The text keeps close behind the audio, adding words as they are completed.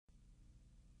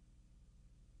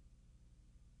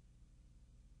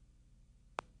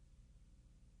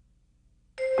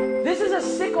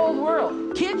cold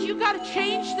world. Kids, you got to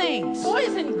change things. Boys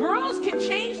and girls can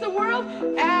change the world?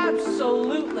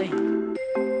 Absolutely.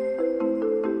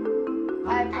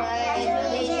 I pledge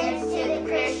allegiance to the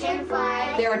Christian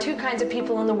flag. There are two kinds of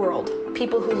people in the world.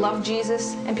 People who love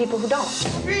Jesus and people who don't.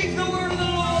 Speak the word of the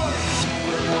Lord!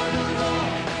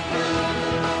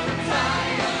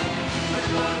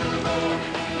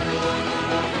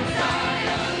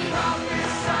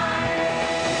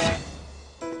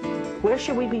 Where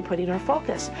should we be putting our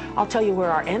focus? I'll tell you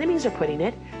where our enemies are putting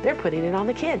it. They're putting it on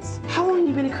the kids. How long have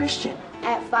you been a Christian?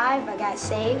 At 5, I got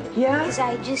saved. Yeah? Because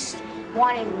I just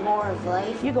wanted more of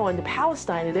life. You go into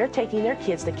Palestine and they're taking their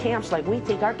kids to camps like we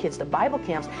take our kids to Bible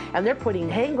camps, and they're putting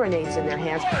hand grenades in their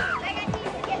hands. I got Jesus,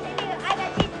 yes I do. I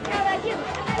got Jesus, how about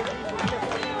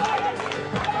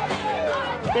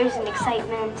you? There's an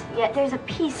excitement, yet there's a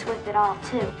peace with it all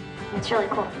too. It's really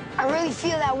cool. I really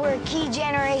feel that we're a key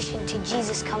generation to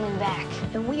Jesus coming back.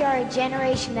 And we are a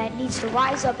generation that needs to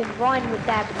rise up and run with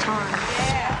that baton.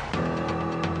 Yeah.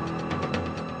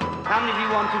 How many of you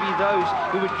want to be those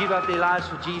who would give up their lives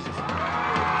for Jesus?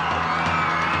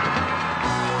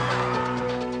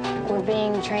 We're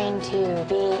being trained to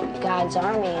be God's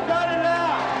army. Not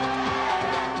enough!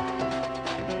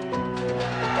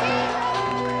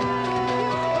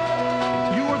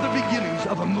 You are the beginnings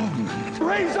of a movement.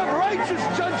 Raise up righteous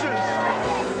judges!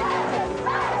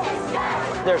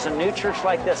 There's a new church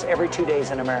like this every 2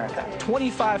 days in America.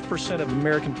 25% of the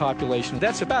American population,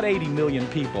 that's about 80 million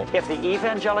people. If the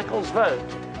evangelicals vote,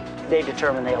 they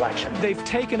determine the election. They've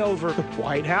taken over the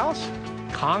White House,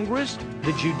 Congress,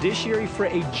 the judiciary for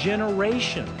a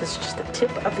generation. This is just the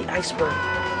tip of the iceberg.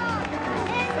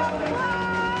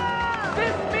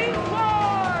 This means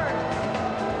war!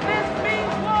 This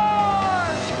means war!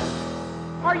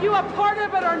 Are you a part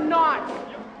of it or not?